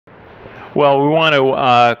Well, we want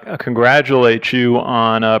to congratulate you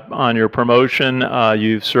on your promotion.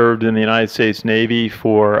 You've served in the United States Navy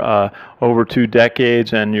for over 2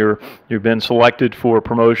 decades, and you've been selected for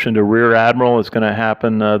promotion to Rear Admiral. It's going to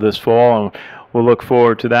happen this fall, and we'll look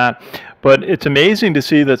forward to that. But it's amazing to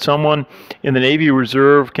see that someone in the Navy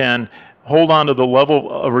Reserve can hold on to the level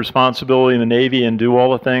of responsibility in the Navy and do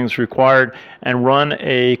all the things required and run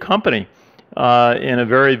a company in a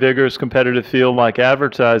very vigorous competitive field like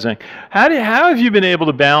advertising. How have you been able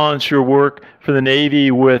to balance your work for the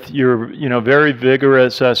Navy with your very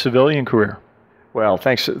vigorous civilian career? Well,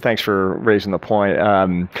 thanks for raising the point.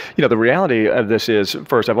 The reality of this is,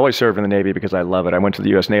 first, I've always served in the Navy because I love it. I went to the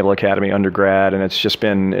US Naval Academy undergrad, and it's just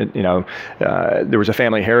been, there was a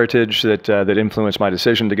family heritage that influenced my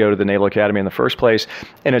decision to go to the Naval Academy in the first place,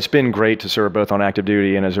 and it's been great to serve both on active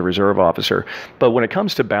duty and as a reserve officer. But when it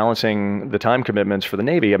comes to balancing the time commitments for the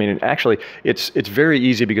Navy, I mean, actually, it's very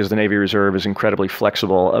easy because the Navy Reserve is incredibly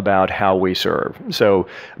flexible about how we serve. So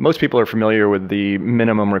most people are familiar with the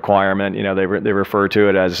minimum requirement. They refer to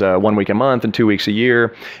it as 1 week a month and 2 weeks a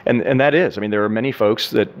year. And that is, I mean, there are many folks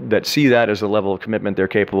that see that as the level of commitment they're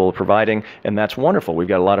capable of providing, and that's wonderful. We've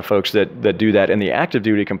got a lot of folks that do that, and the active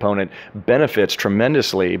duty component benefits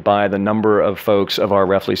tremendously by the number of folks of our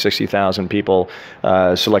roughly 60,000 people,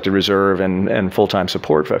 selected reserve and full-time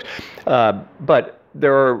support folks. But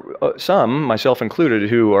there are some, myself included,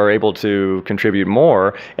 who are able to contribute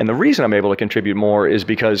more. And the reason I'm able to contribute more is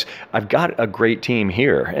because I've got a great team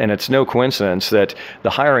here. And it's no coincidence that the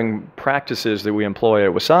hiring practices that we employ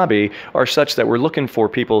at Wasabi are such that we're looking for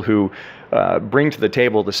people who bring to the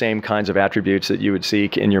table the same kinds of attributes that you would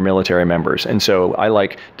seek in your military members. And so I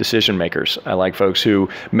like decision makers. I like folks who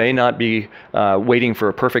may not be waiting for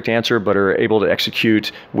a perfect answer, but are able to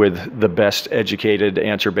execute with the best educated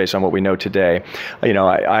answer based on what we know today.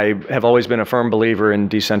 I have always been a firm believer in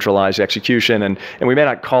decentralized execution, and we may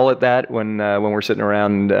not call it that when we're sitting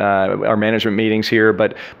around our management meetings here,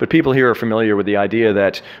 but people here are familiar with the idea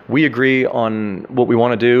that we agree on what we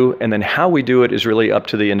want to do, and then how we do it is really up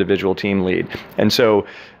to the individual team lead. And so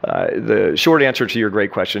the short answer to your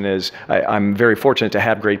great question is I'm very fortunate to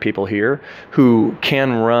have great people here who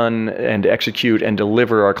can run and execute and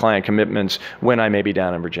deliver our client commitments when I may be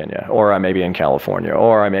down in Virginia, or I may be in California,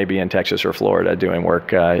 or I may be in Texas or Florida doing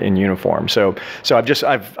work in uniform. So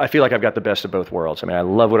I feel like I've got the best of both worlds. I mean, I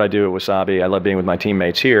love what I do at Wasabi. I love being with my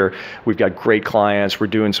teammates here. We've got great clients. We're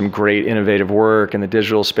doing some great innovative work in the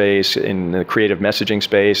digital space, in the creative messaging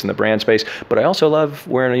space, in the brand space. But I also love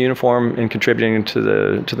wearing a uniform and contributing to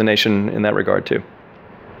the nation in that regard too.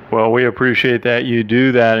 Well, we appreciate that you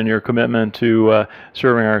do that and your commitment to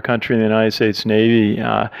serving our country in the United States Navy.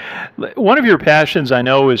 One of your passions, I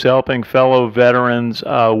know, is helping fellow veterans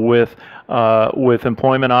with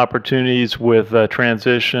employment opportunities, with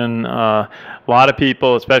transition. A lot of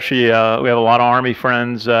people, especially we have a lot of Army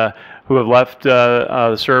friends who have left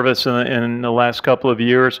the service in the last couple of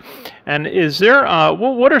years. And is there,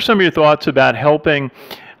 what are some of your thoughts about helping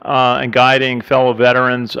and guiding fellow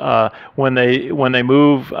veterans when they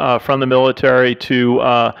move from the military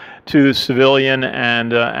to civilian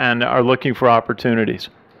and are looking for opportunities?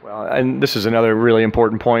 Well, and this is another really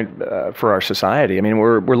important point for our society. I mean,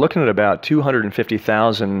 we're looking at about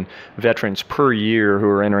 250,000 veterans per year who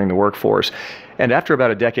are entering the workforce. And after about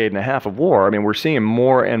a decade and a half of war, I mean, we're seeing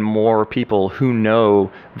more and more people who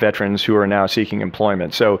know veterans who are now seeking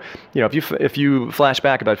employment. So, if you flash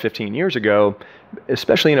back about 15 years ago,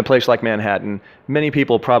 especially in a place like Manhattan, many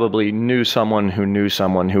people probably knew someone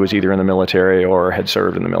who was either in the military or had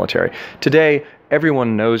served in the military. Today,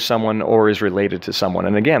 everyone knows someone or is related to someone.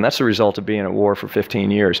 And again, that's the result of being at war for 15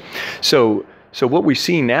 years. So what we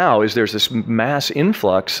see now is there's this mass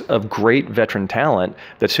influx of great veteran talent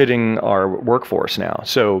that's hitting our workforce now.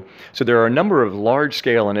 So there are a number of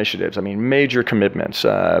large-scale initiatives, I mean, major commitments.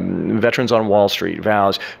 Veterans on Wall Street,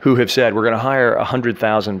 VOWs, who have said we're going to hire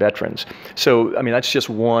 100,000 veterans. So, I mean, that's just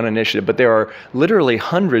one initiative, but there are literally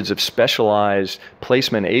hundreds of specialized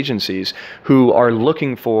placement agencies who are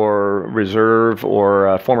looking for reserve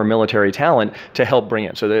or former military talent to help bring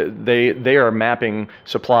in. So they are mapping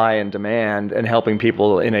supply and demand and helping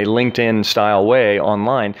people in a LinkedIn style way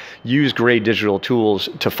online use great digital tools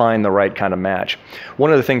to find the right kind of match.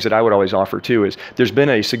 One of the things that I would always offer too is there's been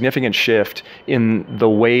a significant shift in the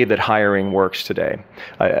way that hiring works today.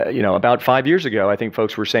 About 5 years ago, I think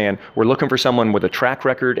folks were saying, we're looking for someone with a track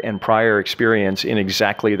record and prior experience in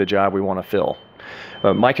exactly the job we want to fill.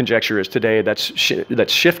 My conjecture is today that's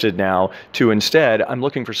shifted now to instead, I'm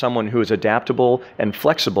looking for someone who is adaptable and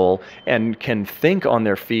flexible and can think on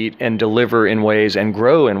their feet and deliver in ways and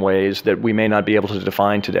grow in ways that we may not be able to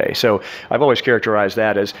define today. So I've always characterized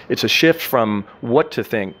that as it's a shift from what to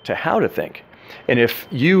think to how to think. And if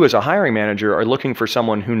you as a hiring manager are looking for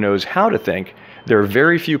someone who knows how to think, there are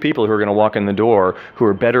very few people who are going to walk in the door who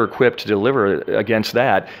are better equipped to deliver against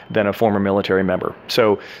that than a former military member.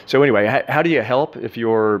 So anyway, how do you help if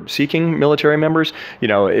you're seeking military members?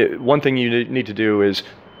 One thing you need to do is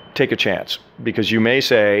take a chance, because you may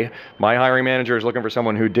say, my hiring manager is looking for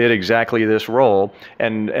someone who did exactly this role,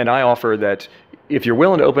 and I offer that if you're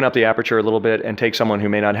willing to open up the aperture a little bit and take someone who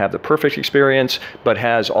may not have the perfect experience, but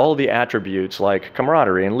has all of the attributes like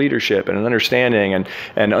camaraderie and leadership and an understanding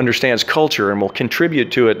and understands culture and will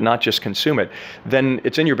contribute to it, not just consume it, then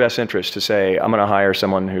it's in your best interest to say, I'm going to hire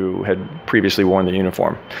someone who had previously worn the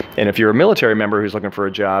uniform. And if you're a military member who's looking for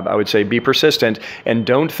a job, I would say be persistent and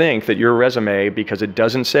don't think that your resume, because it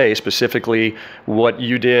doesn't say specifically what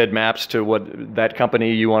you did maps to what that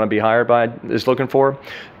company you want to be hired by is looking for.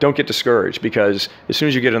 Don't get discouraged, because as soon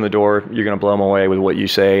as you get in the door, you're going to blow them away with what you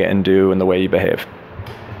say and do and the way you behave.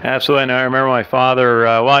 Absolutely. And I remember my father,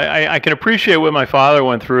 I can appreciate what my father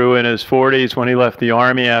went through in his 40s when he left the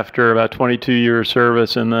Army after about 22 years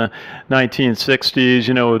service in the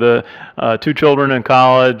 1960s, with the 2 children in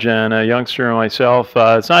college and a youngster and myself.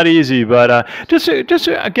 It's not easy, but just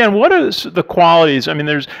again, what are the qualities? I mean,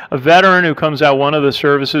 there's a veteran who comes out, one of the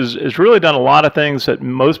services, has really done a lot of things that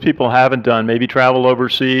most people haven't done, maybe traveled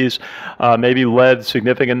overseas, maybe led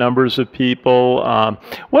significant numbers of people.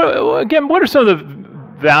 What are some of the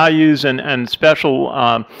values and special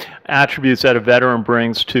attributes that a veteran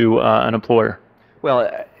brings to an employer?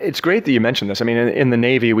 Well, it's great that you mentioned this. I mean, in the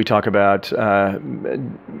Navy, we talk about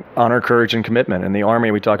honor, courage, and commitment. In the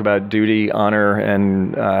Army, we talk about duty, honor,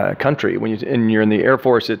 and country. When you're in the Air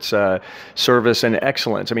Force, it's service and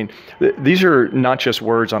excellence. I mean, these are not just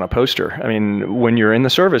words on a poster. I mean, when you're in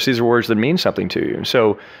the service, these are words that mean something to you.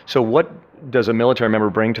 So what does a military member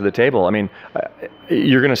bring to the table? I mean,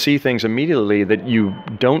 you're going to see things immediately that you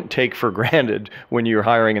don't take for granted when you're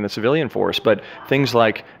hiring in the civilian force, but things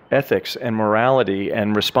like ethics and morality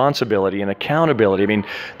and responsibility and accountability. I mean,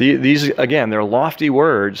 these, again, they're lofty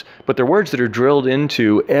words, but they're words that are drilled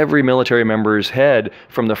into every military member's head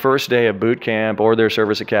from the first day of boot camp or their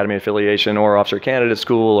service academy affiliation or officer candidate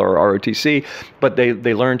school or ROTC, but they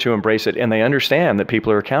learn to embrace it, and they understand that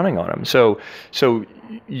people are counting on them. So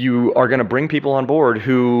you are going to bring people on board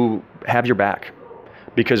who have your back,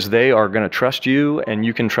 because they are going to trust you and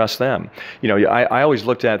you can trust them. I always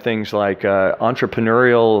looked at things like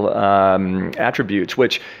entrepreneurial attributes,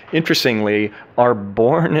 which interestingly are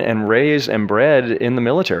born and raised and bred in the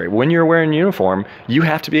military. When you're wearing uniform, you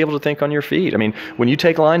have to be able to think on your feet. I mean, when you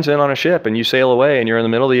take lines in on a ship and you sail away and you're in the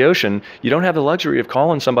middle of the ocean, you don't have the luxury of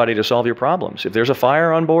calling somebody to solve your problems. If there's a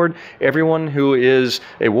fire on board, everyone who is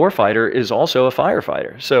a warfighter is also a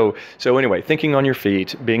firefighter. So anyway, thinking on your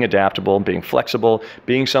feet, being adaptable, being flexible,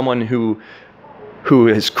 being someone who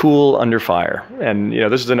is cool under fire. And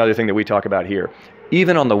this is another thing that we talk about here.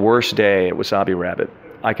 Even on the worst day at Wasabi Rabbit,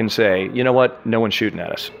 I can say, you know what, no one's shooting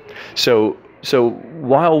at us. So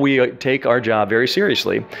while we take our job very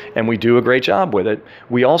seriously and we do a great job with it,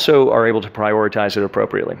 we also are able to prioritize it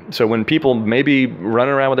appropriately. So when people may be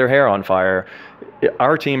running around with their hair on fire,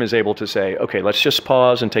 our team is able to say, okay, let's just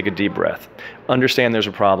pause and take a deep breath, understand there's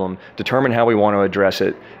a problem, determine how we want to address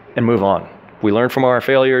it, and move on. We learn from our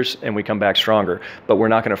failures and we come back stronger, but we're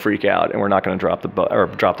not going to freak out and we're not going to drop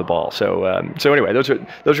the ball. So anyway, those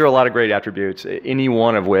are a lot of great attributes, any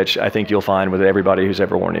one of which I think you'll find with everybody who's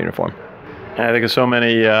ever worn a uniform. I think of so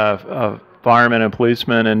many firemen and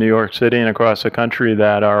policemen in New York City and across the country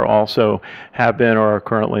that are also have been or are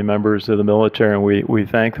currently members of the military, and we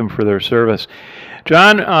thank them for their service.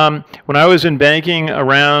 John, when I was in banking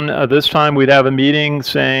around this time, we'd have a meeting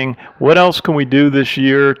saying, what else can we do this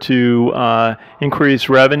year to increase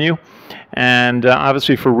revenue? And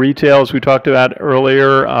obviously for retail, as we talked about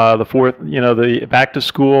earlier, the back to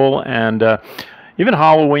school and even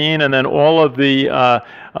Halloween, and then all of the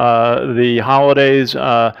holidays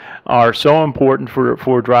are so important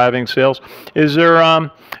for driving sales. Is there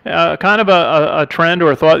kind of a trend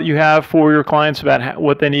or a thought you have for your clients about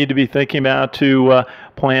what they need to be thinking about to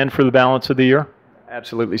plan for the balance of the year?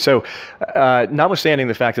 Absolutely. So notwithstanding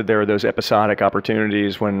the fact that there are those episodic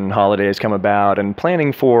opportunities when holidays come about, and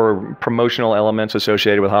planning for promotional elements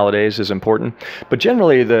associated with holidays is important, but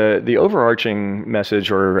generally the overarching message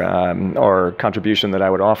or contribution that I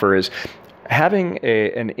would offer is having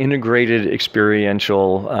an integrated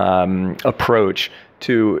experiential approach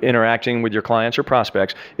to interacting with your clients or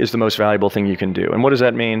prospects is the most valuable thing you can do. And what does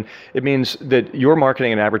that mean? It means that your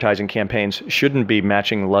marketing and advertising campaigns shouldn't be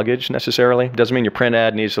matching luggage necessarily. It doesn't mean your print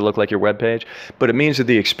ad needs to look like your webpage, but it means that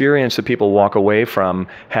the experience that people walk away from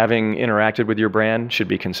having interacted with your brand should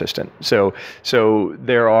be consistent. So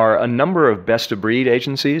there are a number of best-of-breed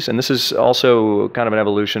agencies, and this is also kind of an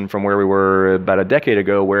evolution from where we were about a decade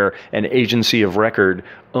ago, where an agency of record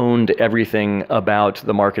owned everything about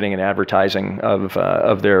the marketing and advertising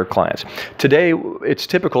of their clients. Today, it's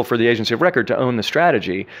typical for the agency of record to own the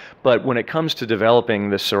strategy, but when it comes to developing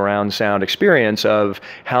the surround sound experience of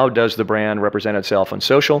how does the brand represent itself on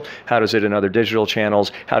social, how does it in other digital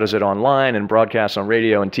channels, how does it online and broadcast on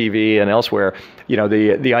radio and TV and elsewhere,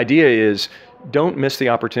 the idea is don't miss the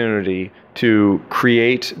opportunity to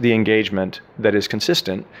create the engagement that is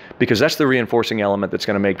consistent, because that's the reinforcing element that's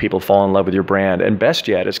going to make people fall in love with your brand. And best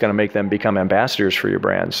yet, it's going to make them become ambassadors for your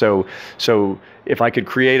brand. So if I could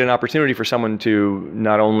create an opportunity for someone to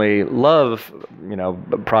not only love,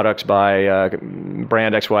 products by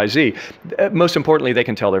brand XYZ, most importantly, they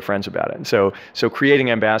can tell their friends about it. And so creating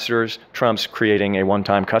ambassadors trumps creating a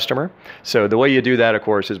one-time customer. So the way you do that, of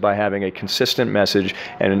course, is by having a consistent message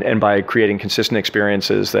and by creating consistent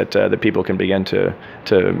experiences that people can begin to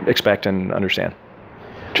expect and understand.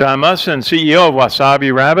 John Mustin, CEO of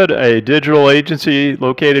Wasabi Rabbit, a digital agency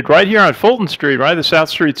located right here on Fulton Street, right at the South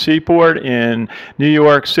Street Seaport in New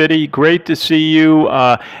York City. Great to see you,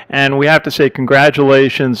 and we have to say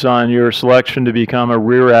congratulations on your selection to become a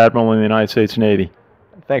Rear Admiral in the United States Navy.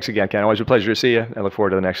 Thanks again, Ken. Always a pleasure to see you. I look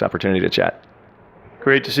forward to the next opportunity to chat.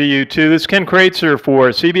 Great to see you too. This is Ken Kreitzer for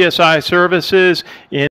CBSI Services in